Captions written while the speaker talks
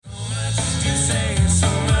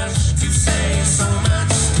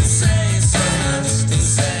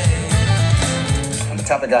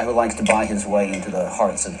type of guy who likes to buy his way into the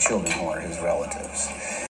hearts of children who are his relatives.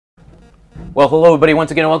 Well, hello everybody,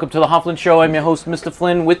 once again, welcome to the Hofflynn Show. I'm your host, Mr.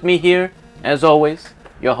 Flynn. With me here, as always,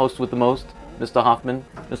 your host with the most, Mr. Hoffman.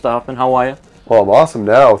 Mr. Hoffman, how are you? Well, I'm awesome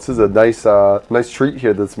now. This is a nice treat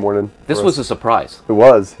here this morning. This was a surprise. It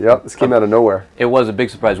was, yep. This came out of nowhere. It was a big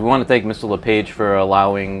surprise. We want to thank Mr. LePage for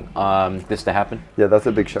allowing this to happen. Yeah, that's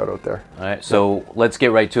a big shout out there. All right, so let's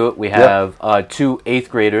get right to it. We have two 8th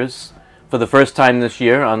graders for the first time this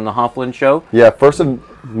year on the Hofflynn Show. Yeah, first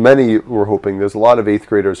of many we're hoping. There's a lot of 8th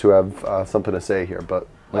graders who have something to say here, but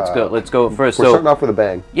Let's go first. We're starting off with a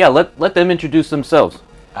bang. Yeah, let them introduce themselves.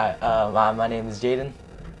 Hi, my name is Jaydin.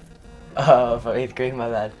 For 8th grade, my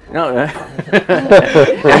bad. No.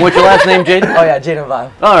 And what's your last name, Jaydin? Oh yeah, Jaydin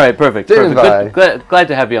Vine. All right, perfect. Jaydin Good, glad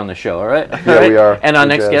to have you on the show. All right. Yeah, all right. we are. And our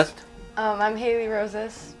next guest. I'm Hayle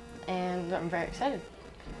Roses, and I'm very excited.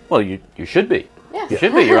 Well, you should be. Yeah. You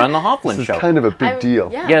should be. You're on the Hofflynn This Show. is kind of a big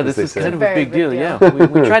deal. Yeah, this is kind of a big deal. Yeah,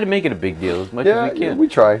 we try to make it a big deal as much as we can. Yeah, we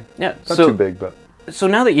try. Yeah, Not too big, but so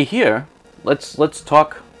now that you're here, let's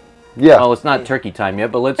talk. yeah. Well, it's not turkey time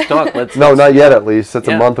yet, but let's talk. No, not yet. At least it's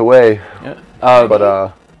a month away. Yeah.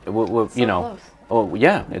 But you know. Close. Oh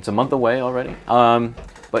yeah, it's a month away already.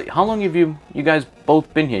 But how long have you guys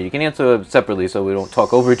both been here? You can answer separately so we don't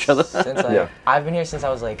talk over each other. I've been here since I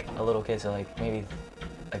was like a little kid, so like maybe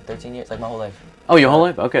like 13 years, like my whole life. Oh, your whole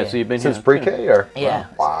life? Okay, Yeah. so you've been since here pre-K or Yeah.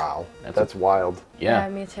 wow, that's wild. Yeah.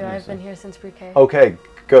 Me too. I've been here since pre-K. Okay,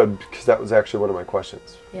 good, because that was actually one of my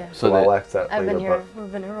questions. Yeah. So I'll ask that I've later. been here.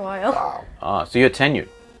 We've been here a while. Wow. So you're tenured.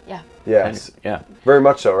 Yeah. Yes. Yeah. Very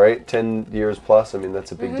much so, right? 10 years plus. I mean,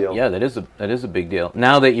 that's a big deal. Yeah, that is a big deal.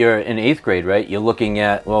 Now that you're in 8th grade, right? You're looking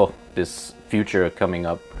at this future coming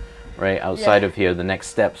up, right? Outside of here, the next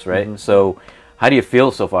steps, right? Mm-hmm. So, how do you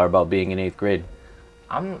feel so far about being in 8th grade?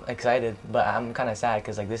 I'm excited, but I'm kind of sad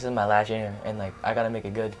because like this is my last year, and like I gotta make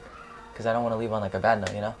it good, because I don't want to leave on like a bad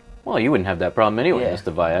note, you know. Well, you wouldn't have that problem anyway, Yeah.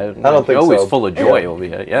 Mr. Vi. I don't think You're always so. full of joy over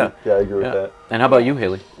here. Yeah. Yeah, I agree with that. And how about you,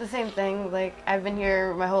 Hayle? The same thing. Like I've been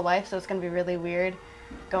here my whole life, so it's gonna be really weird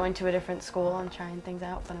going to a different school and trying things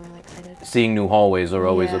out. But I'm really excited. Seeing new hallways are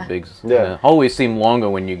always a Yeah. big. Yeah. Hallways seem longer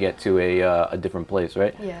when you get to a different place,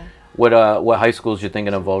 right? Yeah. What high schools you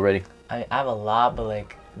thinking of already? I have a lot, but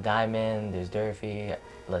like Diamond, there's Durfee,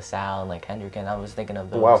 LaSalle, and like Hendricken. I was thinking of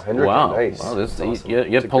those. Wow, Hendrick, Wow. nice. Wow, That's awesome. you're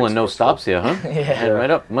It's a pulling great no sports stops here, huh? Yeah. Right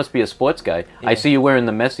up. Must be a sports guy. I Yeah. see you wearing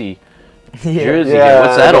the Messi Yeah. jersey. Yeah,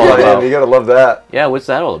 What's that all about? You gotta love that. Yeah, what's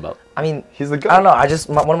that all about? I mean, He's the I guy. don't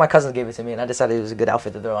know. One of my cousins gave it to me, and I decided it was a good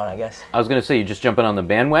outfit to throw on, I guess. I was gonna say, you just jumping on the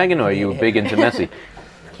bandwagon, or are you big into Messi?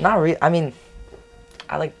 Not really. I mean,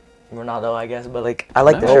 I like Ronaldo, I guess, but like I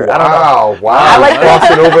like the Oh, shirt. I don't know. wow. I like that.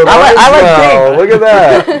 Crossing over lines I like now. pink. Look at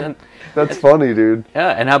that. That's funny, dude.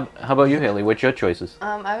 Yeah, and how about you, Hayle? What's your choices?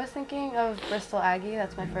 I was thinking of Bristol Aggie.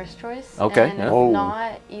 That's my first choice. Okay, And yeah. if Oh.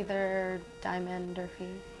 not, either Diamond or Fee.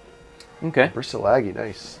 Okay. Bristol Aggie,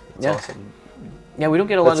 nice. That's Yeah. awesome. Yeah, we don't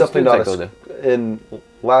get a lot That's of definitely students not that go there. in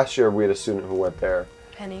last year we had a student who went there.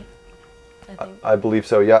 Penny, I think. I believe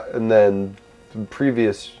so, yeah. And then the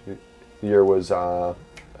previous year was I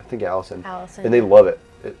think Allison. Allison. And they love it.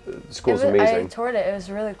 The school's I amazing. toured it. It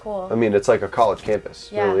was really cool. I mean, it's like a college campus.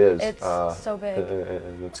 Yeah, it really is. it's so big.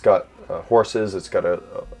 And it's got horses. It's got an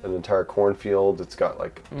entire cornfield. It's got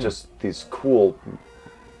like just these cool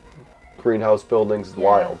greenhouse buildings. It's Yeah.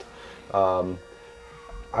 wild.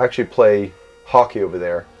 I actually play hockey over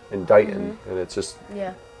there in Dighton, and it's just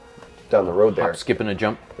Yeah. down the road there. Hop, skip, and a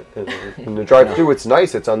jump. And the drive through, it's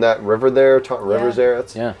nice. It's on that river there. Taunton River's there.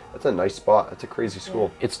 That's a nice spot. That's a crazy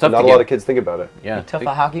school. It's tough Not to a get. lot of kids think about it. Yeah. Tough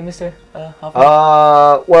at hockey, Mr.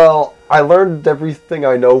 Hoffman? Well, I learned everything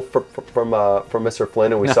I know from Mr.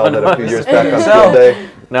 Flynn, and we saw that a few years back on So- field day.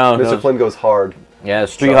 No, Mr. no. Flynn goes hard. Yeah,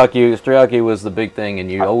 street hockey was the big thing, and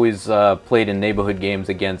you always played in neighborhood games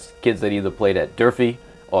against kids that either played at Durfee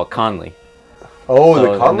or Conley. Oh,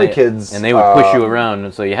 So- the Conley and kids. and they would push you around,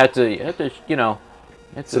 and so you had to,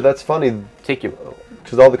 So that's funny, take you.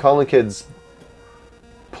 because all the Conley kids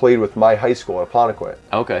played with my high school at Aponequet.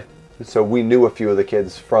 Okay. So we knew a few of the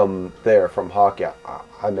kids from there, from hockey.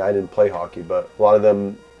 I mean, I didn't play hockey, but a lot of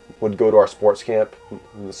them would go to our sports camp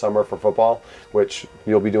in the summer for football, which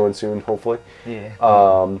you'll be doing soon, hopefully. Yeah.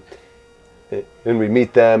 And we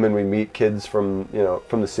meet them, and we meet kids from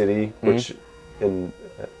the city, which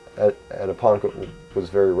at Aponequet was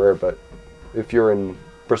very rare. But if you're in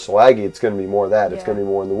Bristol Aggie, it's going to be more of that. It's going to be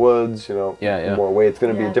more in the woods, more away. It's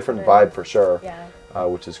going to be a different vibe for sure,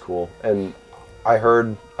 which is cool. And I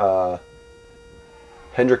heard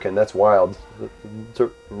Hendricken, that's wild. It's a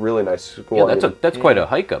really nice school. Yeah, that's quite a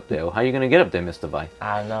hike up there. How are you going to get up there, Mr. Vi?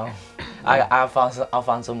 I don't know. I'll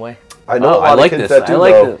find some way. I know a lot I like of kids this. that do, I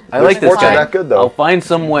like though. I like Their this sports are guy. not good, though. I'll find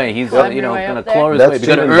some way. He's Climb you know your way gonna up there. claw his That's way. You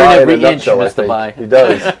got to Jaydin earn Bai in a every inch, nutshell, I Mr. Bai. think. He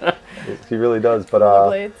does. He really does. But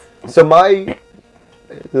Rollerblades.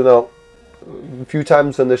 so a few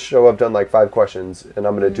times on this show I've done like 5 questions, and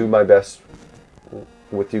I'm going to do my best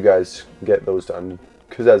with you guys to get those done.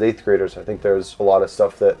 Because as 8th graders, I think there's a lot of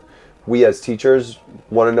stuff that we as teachers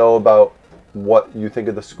want to know about what you think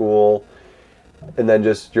of the school, and then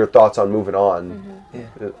just your thoughts on moving on.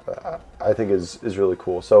 I think is really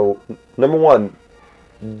cool. So number 1,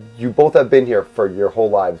 you both have been here for your whole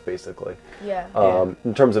lives, basically. Yeah.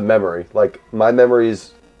 In terms of memory, like my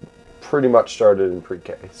memories pretty much started in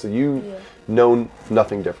pre-K, so you know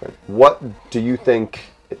nothing different. What do you think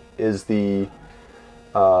is the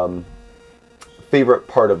favorite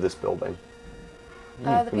part of this building?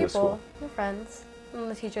 The from this school? people, the friends, and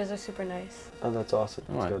the teachers are super nice. Oh, that's awesome.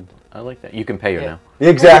 That's good. I like that. You can pay her now.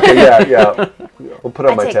 Exactly. Yeah. We'll put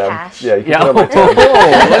on I my take tab. cash. Yeah, you can Yeah. put on my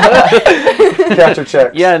tab. Cash or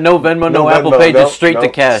checks. Yeah, no Venmo, no Apple Venmo, Pay, no, just straight no, to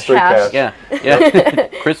cash. Straight Cash. cash. Yeah.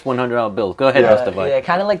 Crisp $100 bill. Go ahead, Yeah. Mr. Bai. Yeah,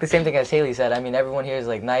 kind of like the same thing as Hayle said. I mean, everyone here is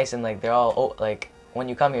like nice and like they're all like when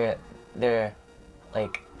you come here, they're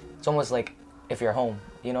like it's almost like if you're home.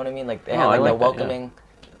 You know what I mean? Like they have I like like the that, yeah. welcoming.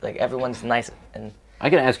 Like everyone's nice and I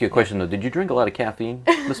gotta ask you a question though. Did you drink a lot of caffeine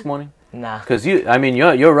this morning? nah. Because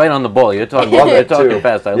you're right on the ball. You're talking, love you're it, talking too.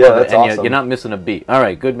 fast. I Yeah, love it, that's and awesome. you're not missing a beat. All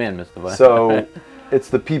right, good man, Mr. Bai. So it's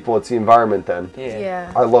the people, it's the environment then.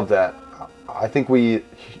 Yeah. I love that. I think we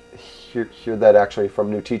hear that actually from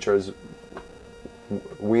new teachers.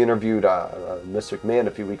 We interviewed Miss McMahon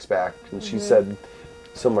a few weeks back, and she said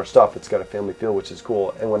similar stuff. It's got a family feel, which is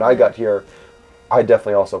cool. And when I got here, I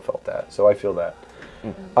definitely also felt that. So I feel that.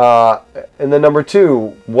 And then number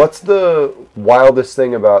 2, what's the wildest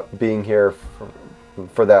thing about being here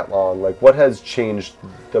for that long? Like, what has changed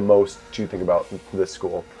the most, do you think, about this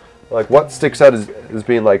school? Like, what sticks out as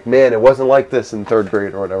being like, man, it wasn't like this in 3rd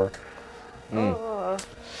grade or whatever? Oh.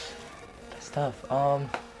 That's tough.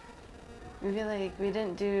 Maybe like we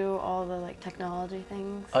didn't do all the like technology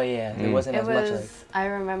things. Oh yeah, it wasn't It as much was. like. I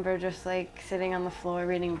remember just like sitting on the floor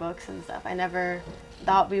reading books and stuff. I never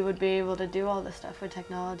thought we would be able to do all this stuff with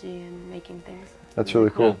technology and making things. That's really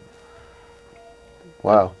cool. Yeah.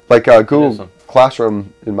 Wow. Like, Google awesome.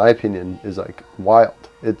 Classroom, in my opinion, is like wild.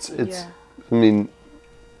 It's. Yeah. I mean,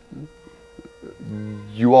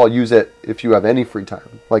 you all use it if you have any free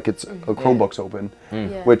time. Like, it's a Chromebook's open,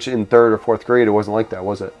 Yeah. which in 3rd or 4th grade, it wasn't like that,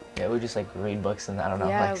 was it? Yeah, we would just like read books and I don't know.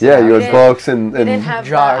 Yeah, Like, Yeah, you We had didn't- books and We didn't have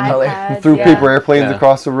draw the our color. iPads, threw yeah. paper airplanes Yeah.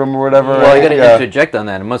 across the room or whatever. Well, I got to Yeah. interject on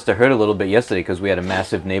that. It must have hurt a little bit yesterday because we had a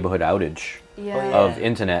massive neighborhood outage Yeah. of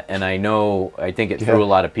internet, and I think it Yeah. threw a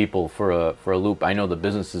lot of people for a loop. I know the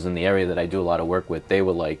businesses in the area that I do a lot of work with. They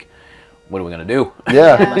were like, "What are we gonna do?"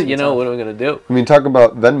 Yeah. You know, what are we gonna do? I mean, talking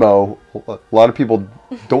about Venmo, a lot of people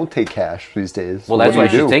don't take cash these days. Well, What that's do why you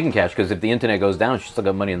she's do? taking cash because if the internet goes down, she's still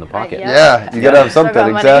got money in the pocket. yeah. Yeah, you gotta have Still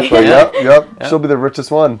something. got money. Exactly. Yeah. Yep. She'll be the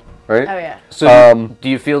richest one, right? Oh yeah. So, do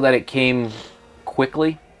you feel that it came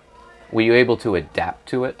quickly? Were you able to adapt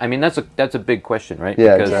to it? I mean, that's a big question, right?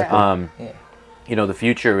 Yeah, Because exactly. Yeah. you know, the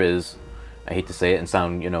future is. I hate to say it and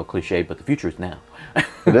sound cliche, but the future is now.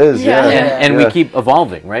 It is. Yeah. Yeah. And Yeah. we keep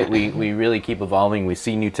evolving, right? We really keep evolving. We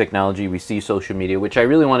see new technology. We see social media, which I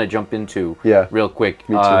really want to jump into real quick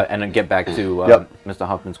Me too. and then get back to Yep. Mr.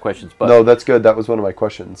 Hoffman's questions. But No, that's good. That was one of my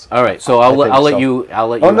questions. all right, so I'll think let so. you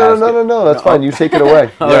Oh ask no, it. no! That's fine. You take it away.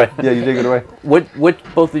 All yeah, right. yeah, you take it away. What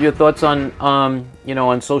both of your thoughts on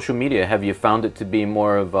on social media? Have you found it to be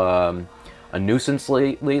more of a nuisance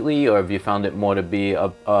lately, or have you found it more to be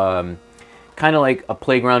a kind of like a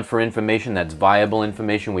playground for information that's viable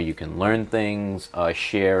information where you can learn things,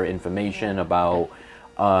 share information about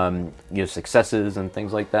your successes and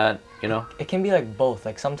things like that? You know. It can be like both.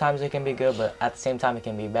 Like sometimes it can be good, but at the same time it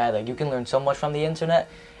can be bad. Like you can learn so much from the internet,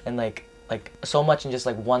 and like so much in just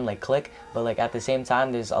like one like click. But like at the same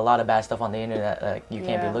time, there's a lot of bad stuff on the internet like you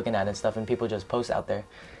can't be Yeah. looking at and stuff, and people just post out there.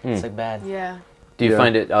 It's like bad. Yeah. Do you Yeah.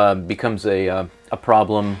 find it becomes a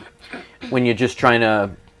problem when you're just trying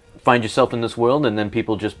to find yourself in this world, and then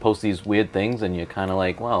people just post these weird things, and you're kind of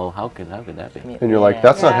like, well, how could that be? I mean, And you're like, yeah.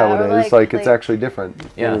 that's not how Yeah, it or is. Like, it's like- actually different. You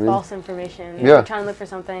Yeah. know what I mean? False information. Yeah. You're trying to look for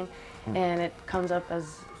something, and it comes up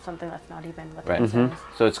as something that's not even what Right. it says.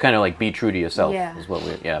 So it's kind of like be true to yourself. Yeah. Is what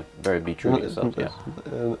very be true to yourself. Yeah.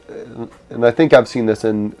 And I think I've seen this,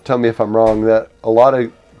 and tell me if I'm wrong, that a lot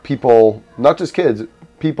of people, not just kids,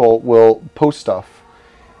 people will post stuff,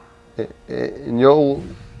 and you'll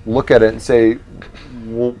look at it and say,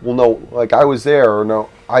 well, no, like I was there, or no,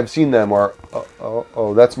 I've seen them, or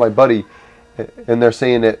oh, that's my buddy, and they're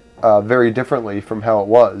saying it very differently from how it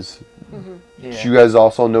was. Yeah. Do you guys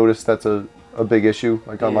also notice that's a big issue,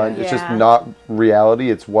 like online? It's just Yeah. not reality.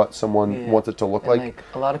 It's what someone Yeah. wants it to look And, like.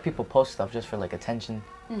 a lot of people post stuff just for like attention.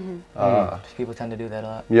 Uh, People tend to do that a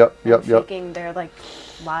lot. Yep, And yep, yep. faking their like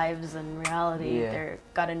lives and reality. Yeah. They're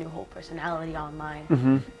got a new whole personality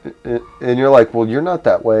online. And you're like, well, you're not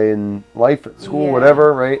that way in life, at school, Yeah.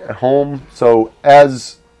 whatever, right? At home. So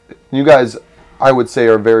as you guys, I would say,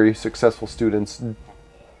 are very successful students,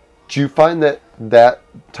 do you find that that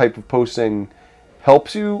type of posting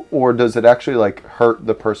helps you, or does it actually like hurt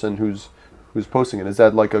the person who's posting it? Is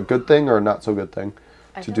that like a good thing or a not so good thing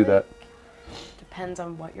I to feel do that? like depends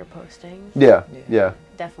on what you're posting. Yeah, Yeah. yeah,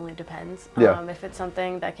 Definitely depends. Yeah. If it's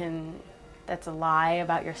something that's a lie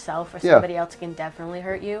about yourself or Yeah. somebody else, it can definitely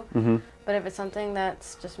hurt you. hmm But if it's something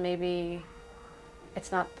that's just maybe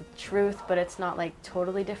it's not the truth, but it's not like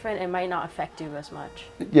totally different, it might not affect you as much.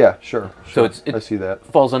 yeah, sure. So sure. it I see that.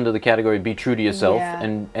 falls under the category be true to yourself Yeah.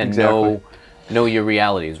 and Exactly. know your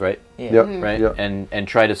realities, right? Yeah. Yep, Mm-hmm. Right? yep. And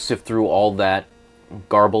try to sift through all that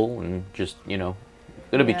garble and just,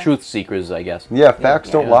 gonna be Yeah. truth seekers, I guess. Yeah, facts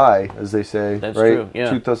don't Yeah. lie, as they say. That's right? true, yeah.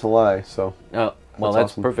 Truth doesn't lie. So Well, That's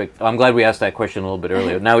that's awesome. perfect. I'm glad we asked that question a little bit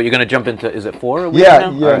earlier. Now you're gonna jump into, is it 4? Are we yeah,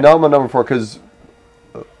 now? yeah. All right. Now I'm on number 4 because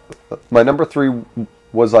my number 3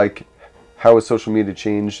 was like, how has social media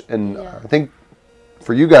changed? And Yeah. I think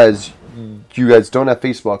for you guys don't have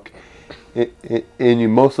Facebook, and you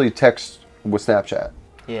mostly text with Snapchat.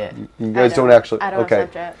 Yeah. You guys don't actually. I don't okay.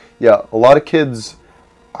 have Snapchat. Yeah, a lot of kids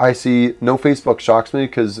I see, no Facebook shocks me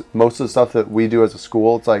because most of the stuff that we do as a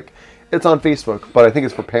school, it's like, it's on Facebook, but I think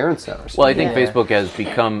it's for parents now. Or something. Well, I think Yeah. Facebook has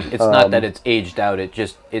become, it's not that it's aged out,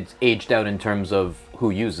 it's aged out in terms of who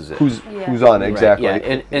uses it. who's Yeah. who's on it, Right, exactly. yeah,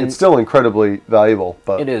 and it's still incredibly valuable,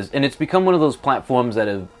 but It is, and it's become one of those platforms that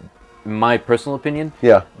have, in my personal opinion,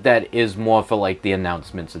 yeah, that is more for like the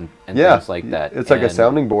announcements and yeah, things like that. It's like a And-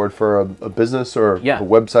 sounding board for a business or Yeah. a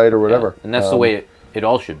website or yeah, whatever. and that's the way it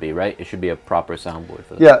all should be, right? It should be a proper soundboard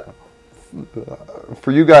for that. Yeah.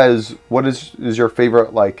 For you guys, what is your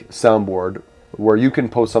favorite like soundboard where you can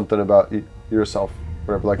post something about yourself,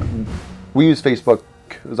 whatever? Like, we use Facebook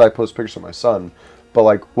because I post pictures of my son, but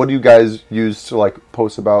like, what do you guys use to like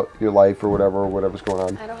post about your life or whatever's going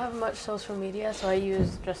on? I don't have much social media, so I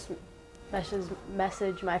use just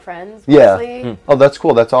message my friends. Yeah. Mostly. Oh, that's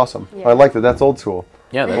cool. That's awesome. Yeah. I like that. That's old school.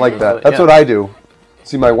 Yeah, I like that. yeah. That's what I do.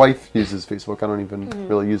 See, my wife uses Facebook. I don't even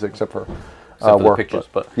really use it except for Except for the work. pictures,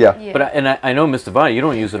 but yeah. Yeah. But I know, Mr. Vine, you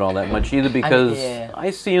don't use it all that much either because yeah. I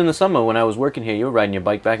see you in the summer when I was working here. You were riding your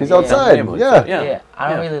bike back. He's and forth down the outside, neighborhood. yeah. So, yeah. Yeah, I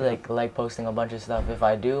don't Yeah. really like posting a bunch of stuff. If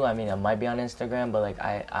I do, I mean, it might be on Instagram, but like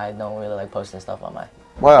I don't really like posting stuff on my.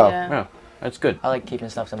 Wow. Yeah. Yeah, that's good. I like keeping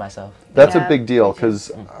stuff to myself. That's a Yeah, big deal me too.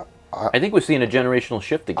 because I think we're seeing a generational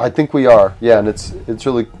shift again. I think we are. Yeah, and it's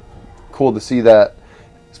really cool to see that,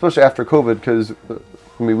 especially after COVID, because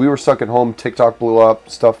I mean, we were stuck at home. TikTok blew up.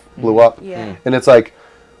 Stuff blew up. Yeah. And it's like,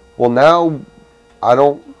 well, now I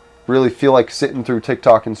don't really feel like sitting through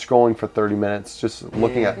TikTok and scrolling for 30 minutes just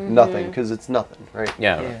looking at nothing because it's nothing, right?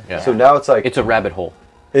 yeah, Yeah. yeah. So now it's like It's a rabbit hole.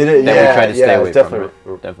 it is, that we try to stay away it's definitely,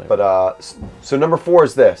 from, right? Definitely. But so number 4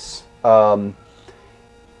 is this, and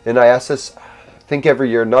I ask this, I think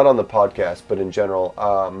every year, not on the podcast, but in general.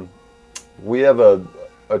 We have a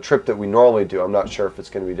trip that we normally do. I'm not sure if it's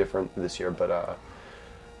going to be different this year, but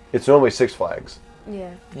it's normally Six Flags.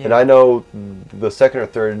 Yeah. And I know the second or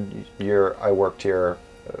third year I worked here,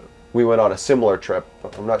 we went on a similar trip.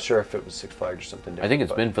 I'm not sure if it was Six Flags or something different. I think it's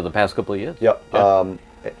but- been for the past couple of years. Yep. Yeah.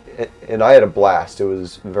 And I had a blast. It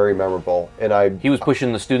was very memorable. And He was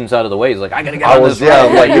pushing the students out of the way. He's like, I gotta get I on was, this yeah, ride.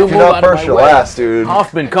 I'm like, You if move you're out not of first, my you're way. last, dude.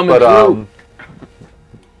 Hoffman coming But, through.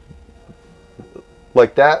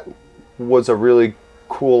 like, that was a really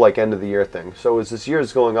cool, like, end of the year thing. So as this year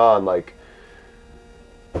is going on, like,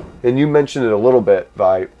 and you mentioned it a little bit,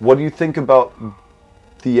 Vi, what do you think about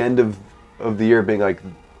the end of the year being, like,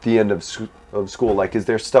 the end of school? Like, is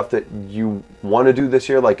there stuff that you want to do this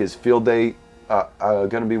year? Like, is field day going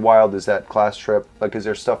to be wild? Is that class trip? Like, is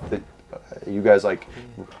there stuff that you guys, like,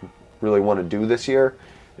 really want to do this year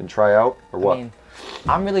and try out, or what? I mean,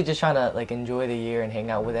 I'm really just trying to like enjoy the year and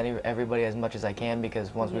hang out with everybody as much as I can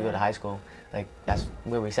because once we go to high school, like that's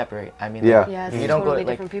where we separate. I mean, Yeah. like, Yeah, it's if you don't go totally to,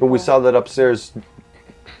 like, different people. But we saw that upstairs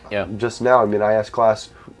Yeah. just now. I mean, I asked class,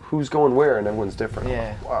 who's going where, and everyone's different.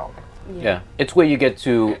 Yeah. Wow. Yeah, it's where you get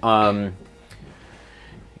to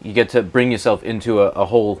bring yourself into a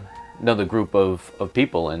whole another group of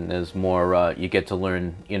people, and there's more. You get to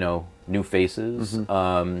learn, new faces.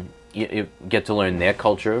 You get to learn their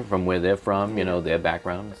culture from where they're from, their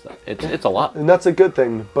background and stuff. It's a lot. And that's a good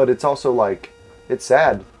thing, but it's also like, it's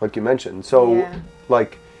sad, like you mentioned. So, Yeah.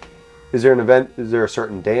 like, is there an event? Is there a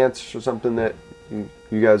certain dance or something that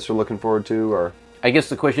you guys are looking forward to, or? I guess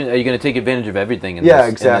the question: are you going to take advantage of everything in Yeah,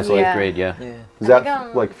 this, exactly. in this Yeah. 8th grade? Yeah. Yeah. Does I that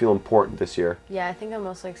think, like feel important this year? Yeah, I think I'm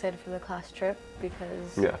mostly excited for the class trip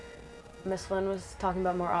because Yeah. Miss Flynn was talking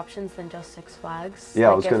about more options than just Six Flags. Yeah, I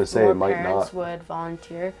Like, was if gonna say more it might parents not. would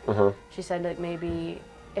volunteer. Uh-huh. She said that maybe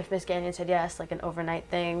if Miss Gagnon said yes, like an overnight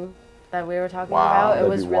thing that we were talking Wow, about, it that'd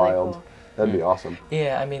was be really wild. cool. That'd be awesome.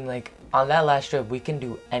 Yeah, I mean, like on that last trip, we can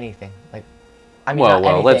do anything. Like, I mean, Well,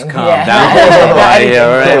 not let's anything. calm Yeah. down. Not Yeah,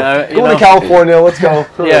 all anything. right. Go to California. Let's go.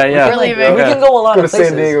 Yeah, yeah. We're leaving. We Okay. can go a lot Go to of places.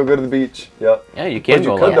 San Diego. Go to the beach. Yep. Yeah, you can But you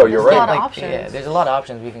go. could, like though, that. you're There's a right. lot of Like, options. yeah, there's a lot of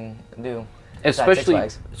options we can do. besides Six especially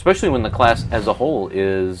Flags. especially when the class as a whole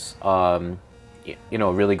is you know,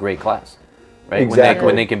 a really great class, right? Exactly.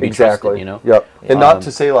 When they can be exactly. trusted, you know. Yep. And not Um,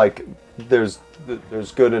 to say like there's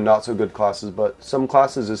good and not so good classes, but some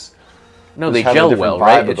classes is. No, Just they have a gel different well,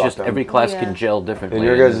 right? vibe It's about just them. every class Yeah. can gel differently. And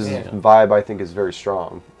your guys' you know, vibe, I think, is very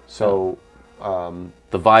strong. So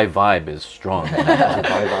the vibe is strong. the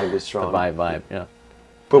vibe is strong. The vibe, yeah.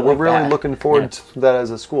 But I we're like really that. looking forward to that as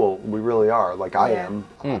a school. We really are. Like I Yeah.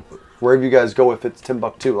 am. Wherever you guys go, if it's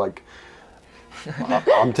Timbuktu, like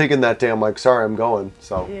I'm taking that day. I'm like, sorry, I'm going.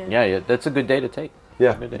 So Yeah, that's a good day to take.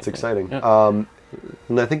 yeah, Good day, it's yeah. exciting. Yeah.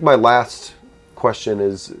 And I think my last question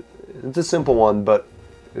is, it's a simple one, but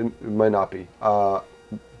it might not be.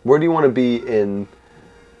 Where do you want to be in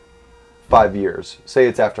 5 years? Say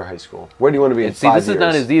it's after high school. Where do you want to be in See, 5 this years? is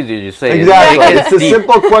not as easy as you say. Exactly. It gets It's a deep.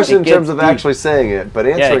 simple question in It terms gets of deep. actually saying it, but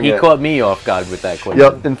Yeah, answering he it. caught me off guard with that question.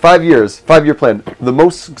 Yep. In 5 years, 5-year plan. The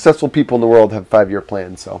most successful people in the world have 5-year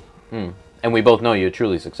plans. So. And we both know you're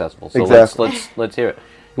truly successful. So Exactly. let's hear it.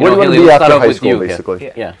 Where do you want to Hayle, be let's after start off high with school, you, Kim.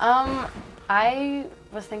 basically? Yeah. I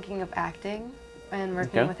was thinking of acting and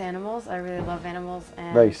working Okay. with animals. I really love animals,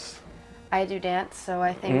 and Nice. I do dance, so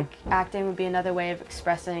I think acting would be another way of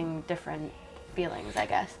expressing different feelings, I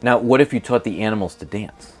guess. Now, what if you taught the animals to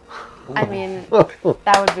dance? I mean,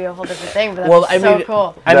 that would be a whole different thing, but that'd Well, be I so mean-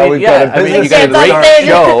 cool. Now we've got a you business got a idea. great Something.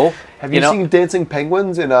 show. Have you know? seen Dancing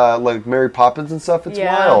Penguins in like Mary Poppins and stuff? It's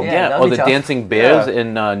Yeah. wild. Yeah, Yeah, that'd or be the tough. Dancing Bears Yeah.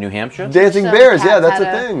 in New Hampshire. Dancing Some Bears, yeah, cats that's a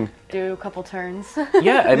had to thing. Do a couple turns.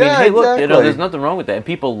 Yeah, I mean, Yeah, hey, look, you know, exactly. there's nothing wrong with that. And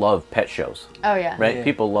people love pet shows, Oh yeah. right? Yeah.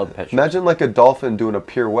 People love pet shows. Imagine like a dolphin doing a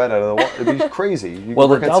pirouette out of the water. It'd be crazy. You Well,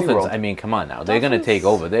 the could work at dolphins, SeaWorld. I mean, come on now. They're going to Dolphins- take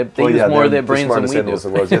over. They Well, use yeah, more they're of their the brains than smartest we animals do.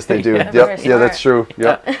 in the world. Yes, they do. Yeah, Yep. they're Yeah, that's true.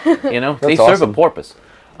 Yep. You know, That's they serve awesome. a porpoise.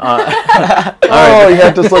 Oh, you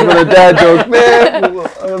have to slip in a dad joke, man.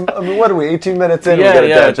 I mean, what are we? 18 minutes in. Yeah, we got a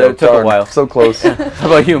yeah, dad it joke. took a Darn. while. So close. How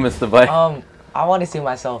about you, Mr. Vi? I want to see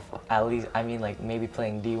myself at least. I mean, like maybe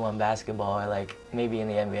playing D1 basketball or like maybe in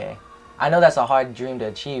the NBA. I know that's a hard dream to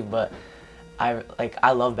achieve, but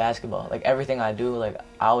I love basketball. Like everything I do, like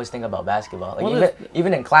I always think about basketball. Like Well,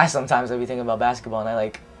 even in class, sometimes I be thinking about basketball, and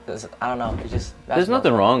I don't know. It's just There's basketball.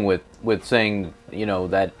 nothing wrong with saying, you know,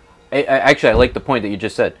 that. Actually, I like the point that you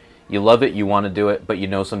just said. You love it, you want to do it, but you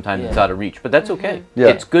know sometimes it's Yeah. out of reach. But that's okay. Yeah.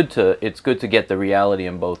 It's good to get the reality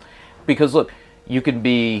in both, because look, you can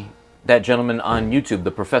be that gentleman on YouTube,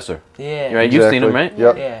 the professor. Yeah. Right? You've seen him, right?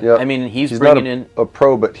 Yep. Yeah. Yep. I mean, he's not bringing in. a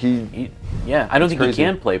pro, but he Yeah, I don't think crazy. he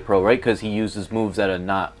can play pro, right? Because he uses moves that are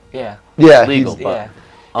not Yeah. yeah legal. he's, But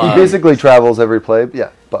Yeah. he basically travels every play. Yeah,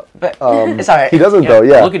 but But it's alright. he doesn't though.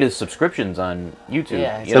 Yeah. Look at his subscriptions on YouTube.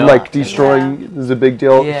 Yeah, you And know? like destroying is a big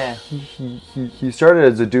deal. Yeah. He started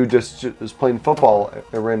as a dude just playing football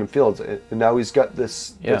at random fields, and now he's got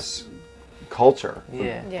this Yeah. this culture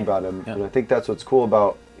Yeah. Yeah. about him, Yeah. and I think that's what's cool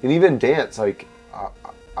about. And even dance, like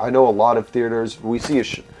I know a lot of theaters. We see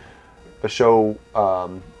a show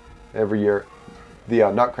every year, the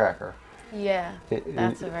Nutcracker. Yeah.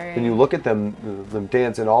 That's a very. And you look at them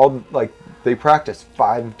dance, and all like they practice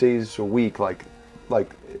 5 days a week, like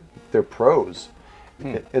they're pros.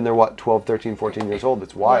 And they're what, 12, 13, 14 years old.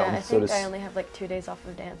 It's wild. Yeah, I So think to I only have like 2 days off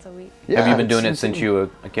of dance a week. yeah, Have you been it's doing it since insane. you were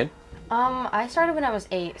a kid? I started when I was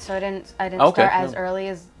 8, so I didn't Okay. start as early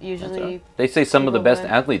as usually. They say some of the people best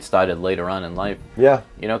would. athletes started later on in life. Yeah.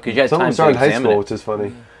 You know, because you had Some of time them start to in high examine school, it. which is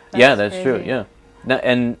funny. Yeah, That's that's true. crazy. Yeah,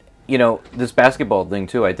 and you know, this basketball thing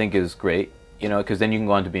too, I think is great. You know, because then you can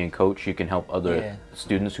go on to being a coach. You can help other Yeah.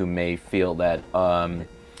 students who may feel that.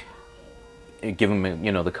 Give them,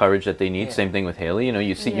 you know, the courage that they need. Yeah. Same thing with Hayle. You know,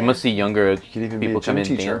 you see, you Yeah. must see younger could even be people a come gym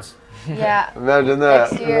in and teacher. dance. Yeah. Imagine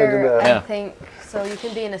that. Next year, Imagine that. I Yeah. think so. You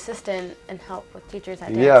can be an assistant and help with teachers at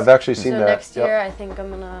dance. Yeah, I've actually seen so that. next Yep. year, I think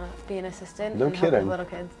I'm gonna be an assistant No and help kidding. with little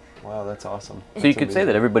kids. Wow, that's awesome. So you could say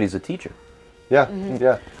that everybody's a teacher. Yeah, Mm-hmm.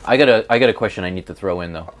 yeah. I got a question I need to throw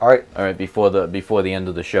in though. All right. All right, before the end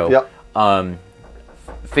of the show. Yep.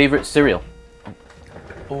 Favorite cereal.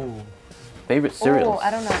 Ooh. Favorite cereals? Oh,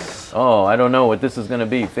 I don't know. Oh, I don't know what this is gonna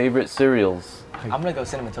be. Favorite cereals. I'm gonna go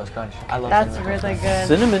Cinnamon Toast Crunch. I love That's Cinnamon Toast really Crunch. good.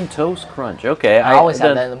 Cinnamon Toast Crunch. Okay. I always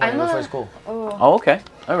have that in the morning I'm before a- school. Oh, okay.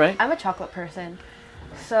 All right. I'm a chocolate person,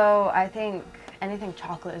 so I think anything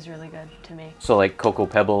chocolate is really good to me. So like Cocoa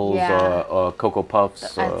Pebbles Yeah. or Cocoa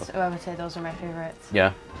Puffs. I would say those are my favorites.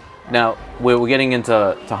 Yeah. Now we're getting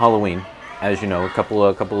into Halloween, as you know, a couple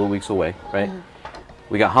of weeks away, right?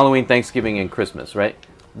 We got Halloween, Thanksgiving, and Christmas, right?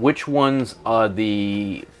 Which ones are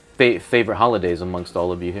the favorite holidays amongst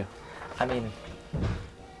all of you here? I mean,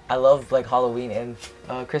 I love like Halloween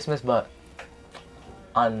and Christmas, but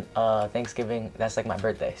on Thanksgiving, that's like my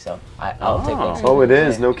birthday, so I'll take those. Oh, it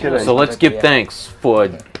is. No kidding. So let's give thanks for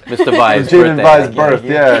Mr. Vi's Jaydin birthday. Vi's birth.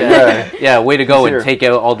 Yeah. Yeah, way to go He's and here. take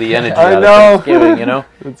out all the energy I out of know. Thanksgiving, you know?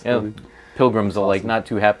 That's Yeah, funny. pilgrims are like not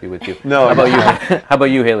too happy with you. No, How about no. you? How about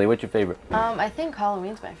you, Hayle? What's your favorite? I think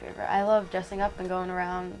Halloween's my favorite. I love dressing up and going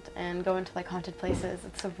around and going to like haunted places.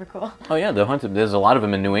 It's super cool. Oh yeah, the haunted. There's a lot of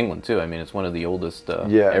them in New England too. I mean, it's one of the oldest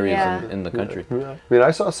Yeah. areas Yeah. in the country. I mean,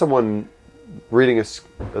 I saw someone reading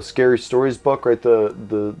a scary stories book, right?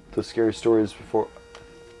 The scary stories before.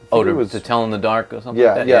 I Oh, think it was to tell in the dark or something. yeah,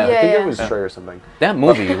 like that? yeah. I Yeah, think yeah. it was Trey or something. That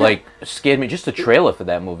movie like scared me. Just the trailer for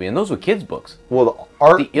that movie, and those were kids' books. Well, the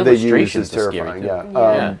art The they use illustrations is are scary, terrifying. too.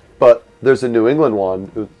 Yeah. Yeah. But there's a New England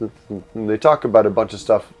one. And they talk about a bunch of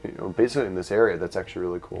stuff, basically in this area. That's actually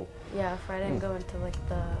really cool. Yeah, Friday I'm going to like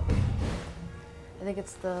I think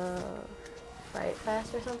it's the Fright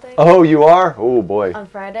Fest or something. Oh, you are? Oh boy, On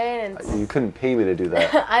Friday, and it's, you couldn't pay me to do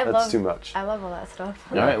that. I That's love too much. I love all that stuff.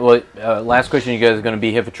 All right. Well, last question. You guys are going to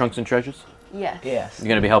be here for Trunks and Treasures? Yes. Yes. You're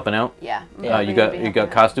going to be helping out? Yeah. I'm You definitely got gonna be you got helping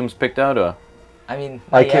out. costumes picked out or? I mean,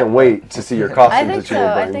 I not yet, can't but- wait to see your costumes think that you're so.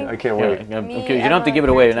 I bringing. think- I can't Yeah, wait. yeah, Me, okay, you don't have to Emma, give it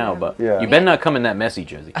away Nancy, now, and- but Yeah. you better not come in that messy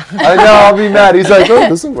jersey. I know. I'll be mad. He's like, oh,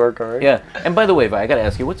 this will work, all right. Yeah. And by the way, Vi, I got to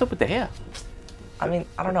ask you, what's up with the hair? I mean,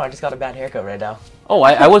 I don't know. I just got a bad haircut right now. Oh,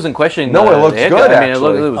 I wasn't questioning. No, the it looks haircut. good, I mean, it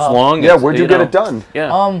actually. was long. Yeah, It's, where'd you get it done?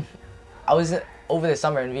 Yeah. I was over the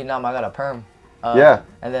summer in Vietnam. I got a perm. Yeah.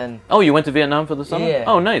 And then Oh, you went to Vietnam for the summer? yeah.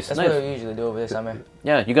 Oh, nice, That's nice. what we usually do over the summer.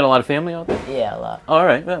 Yeah, you got a lot of family out there? Yeah, a lot. All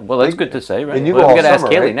right. Yeah, well, that's good to say, right? And you Well, go we all got to ask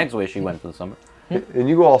summer, Hayle right? next where she went for the summer. And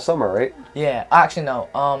you go all summer, right? Yeah. Actually, no.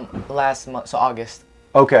 Last month, so August.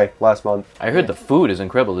 Okay, last month. I heard the food is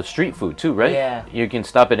incredible. The street food too, right? Yeah. You can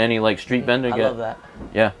stop at any like street vendor. I get, love that.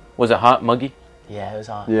 Yeah. Was it hot, muggy? Yeah, it was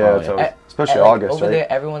hot. Yeah, Oh, it's yeah. always, especially Like, August, over right?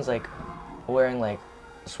 there, everyone's like wearing like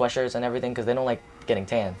sweatshirts and everything because they don't like getting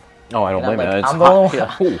tan. Oh, I don't And I'm blame like, you. It's I'm the hot. one,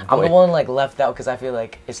 Yeah. Ooh, I'm the boy. one like left out because I feel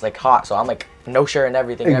like it's like hot, so I'm like no shirt and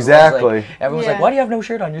everything. And Exactly. Everyone's Yeah. like, why do you have no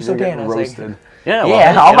shirt on? You're so You're tan. getting I was roasted. like, Yeah.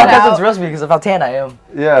 yeah, Well, all you my know, Out. cousins roast me because of how tan I am.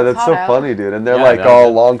 Yeah, that's hot so out. funny, dude. And they're Yeah, like yeah.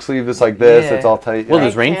 all long sleeves, like this. Yeah. It's all tight. Well, yeah.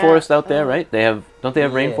 there's I can't- rainforest out there, right? Don't they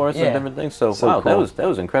have Yeah, rainforests and yeah. different things? So, So wow, cool. that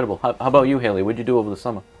was incredible. How about you, Hayle? What'd you do over the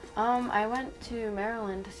summer? I went to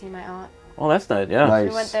Maryland to see my aunt. Oh, that's nice. Yeah. Nice.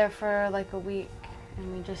 We went there for like a week,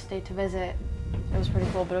 and we just stayed to visit. It was pretty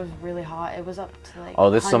cool, but it was really hot. It was up to like. Oh,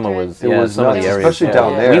 this summer was 100s. It was some of nuts, the areas. especially yeah.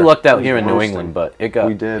 down there. We lucked out It here was in New roasting. England, but it got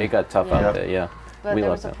We did. it got tough Yeah. out there. Yeah. But we there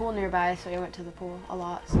lucked was a out. pool nearby, so we went to the pool a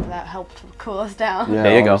lot. So that helped cool us down. Yeah,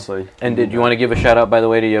 There you go. honestly. And did you want to give a shout out, by the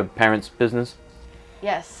way, to your parents' business?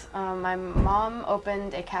 Yes, my mom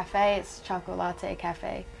opened a cafe. It's Choco Latte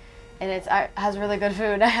Cafe, and it has really good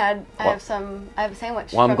food. I have a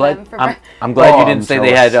sandwich. Well, I'm from glad. them for I'm glad Oh, you didn't I'm say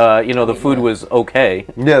they had. jealous. The food was okay.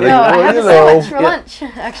 Yeah, they, No, I well, have you a know. sandwich for Yeah. lunch.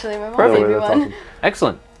 Actually, my mom Perfect. gave me That's one. awesome.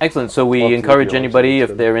 Excellent, excellent. So we Love to encourage make your own anybody sandwich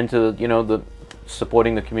if they're into the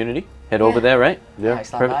supporting the community, head over Yeah. there, right? Yeah, I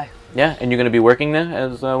stopped Perfect. by. Yeah, and you're going to be working there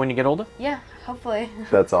as when you get older. Yeah, hopefully.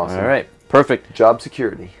 that's awesome. All right, perfect. Job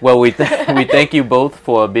security. Well, we we thank you both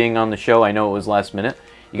for being on the show. I know it was last minute.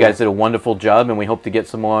 You guys did a wonderful job, and we hope to get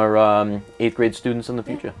some more 8th grade students in the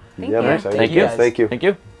future. Thank Yeah, you. I'm excited. Thank you you. guys. Thank you. Thank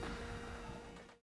you.